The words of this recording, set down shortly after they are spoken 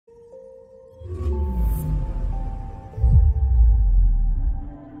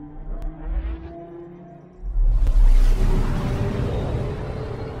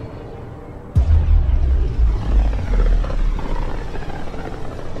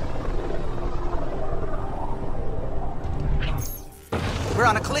We're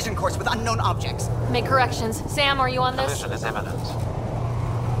on a collision course with unknown objects. Make corrections. Sam, are you on this? Collision is imminent.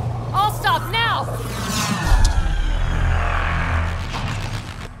 All stop now!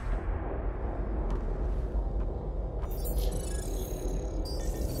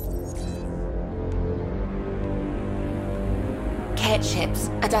 Cat ships.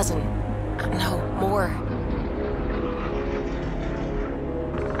 A dozen. No, more.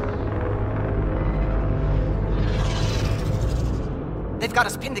 They've got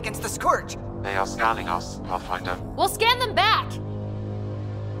us pinned against the Scourge. They are scanning us, Pathfinder. We'll scan them back!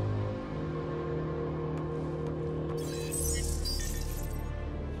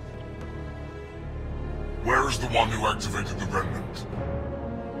 Where is the one who activated the Remnant?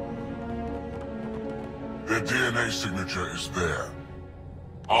 Their DNA signature is there.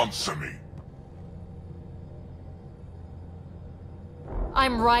 Answer me.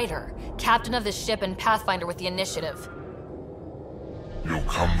 I'm Ryder, captain of this ship and Pathfinder with the initiative. You'll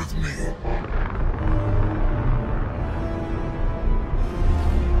come with me.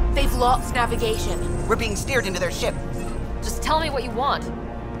 They've lost navigation. We're being steered into their ship. Just tell me what you want.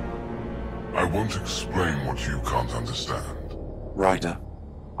 I won't explain what you can't understand. Ryder,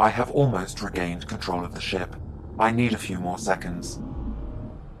 I have almost regained control of the ship. I need a few more seconds.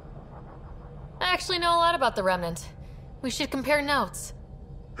 I actually know a lot about the Remnant. We should compare notes.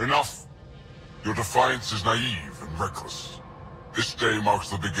 Enough! Your defiance is naive and reckless. This day marks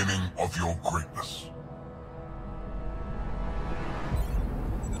the beginning of your greatness.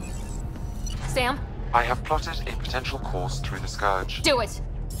 Sam? I have plotted a potential course through the Scourge. Do it!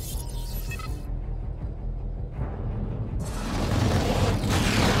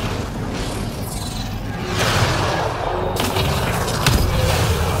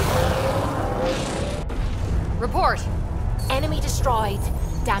 Report! Enemy destroyed.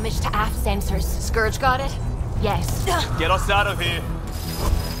 Damage to aft sensors. Scourge got it? Yes. Get us out of here.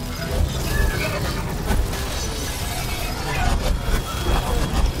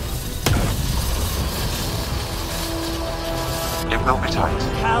 It will be tight.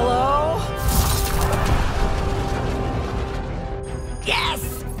 Hello?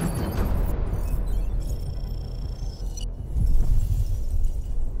 Yes!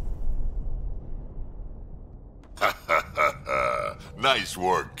 Nice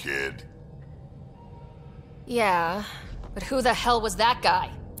work, kid. Yeah, but who the hell was that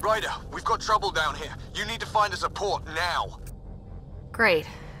guy? Ryder, we've got trouble down here. You need to find us a port now. Great.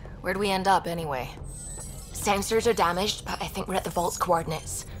 Where'd we end up anyway? Sensors are damaged, but I think we're at the vault's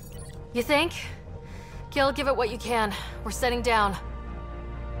coordinates. You think? Gil, give it what you can. We're setting down.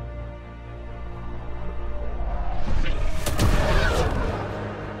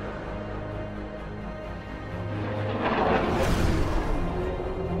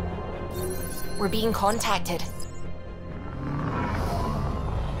 We're being contacted.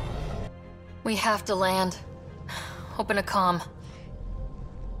 We have to land. Open a comm.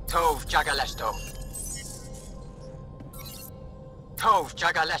 Tov Jagalesto. Tov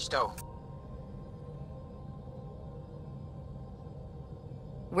Jagalesto.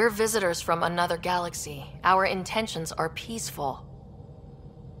 We're visitors from another galaxy. Our intentions are peaceful.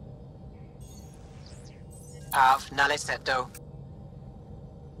 Av Naleseto.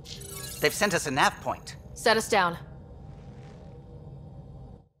 They've sent us a nav point. Set us down.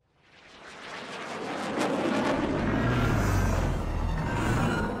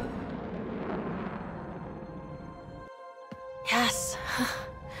 Yes.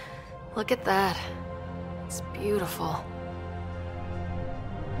 Look at that. It's beautiful.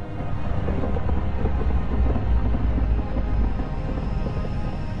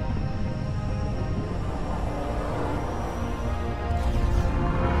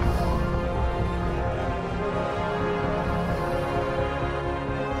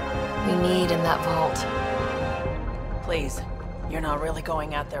 We need in that vault. Please, you're not really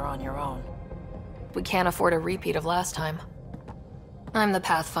going out there on your own. We can't afford a repeat of last time. I'm the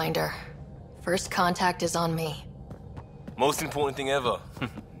Pathfinder. First contact is on me. Most important thing ever.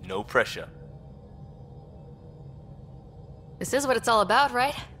 No pressure. This is what it's all about,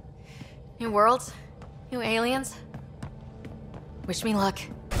 right? New worlds, new aliens. Wish me luck.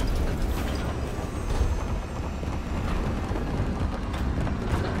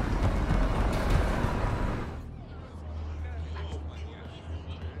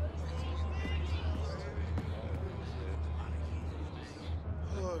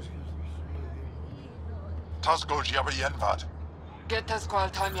 Tasgol Jabba Yenvad. Get this squall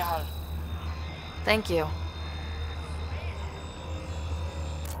time yahal. Thank you.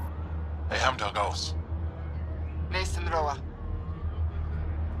 Hey, Hamdal Ghost. Mason Roa.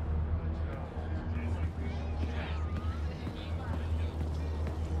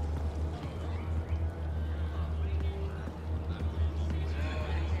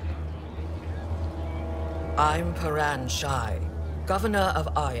 I'm Paran Shai, Governor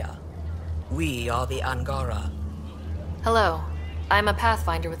of Aya. We are the Angara. Hello. I'm a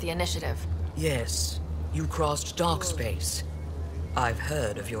Pathfinder with the Initiative. Yes, you crossed dark space. I've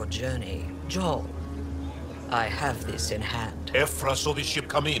heard of your journey, Joel. I have this in hand. Ephra saw this ship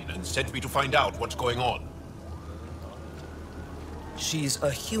come in and sent me to find out what's going on. She's a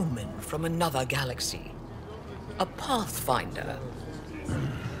human from another galaxy. A Pathfinder.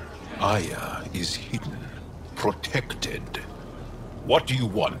 Aya is hidden, protected. What do you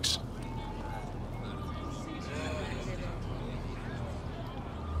want?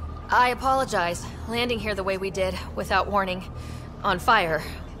 I apologize. Landing here the way we did, without warning, on fire,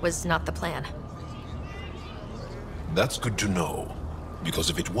 was not the plan. That's good to know. Because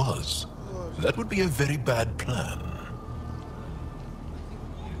if it was, that would be a very bad plan.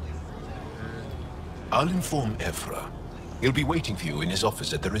 I'll inform Ephra. He'll be waiting for you in his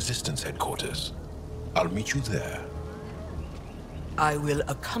office at the Resistance headquarters. I'll meet you there. I will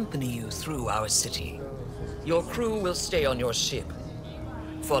accompany you through our city. Your crew will stay on your ship.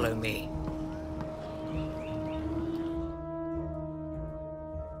 Follow me.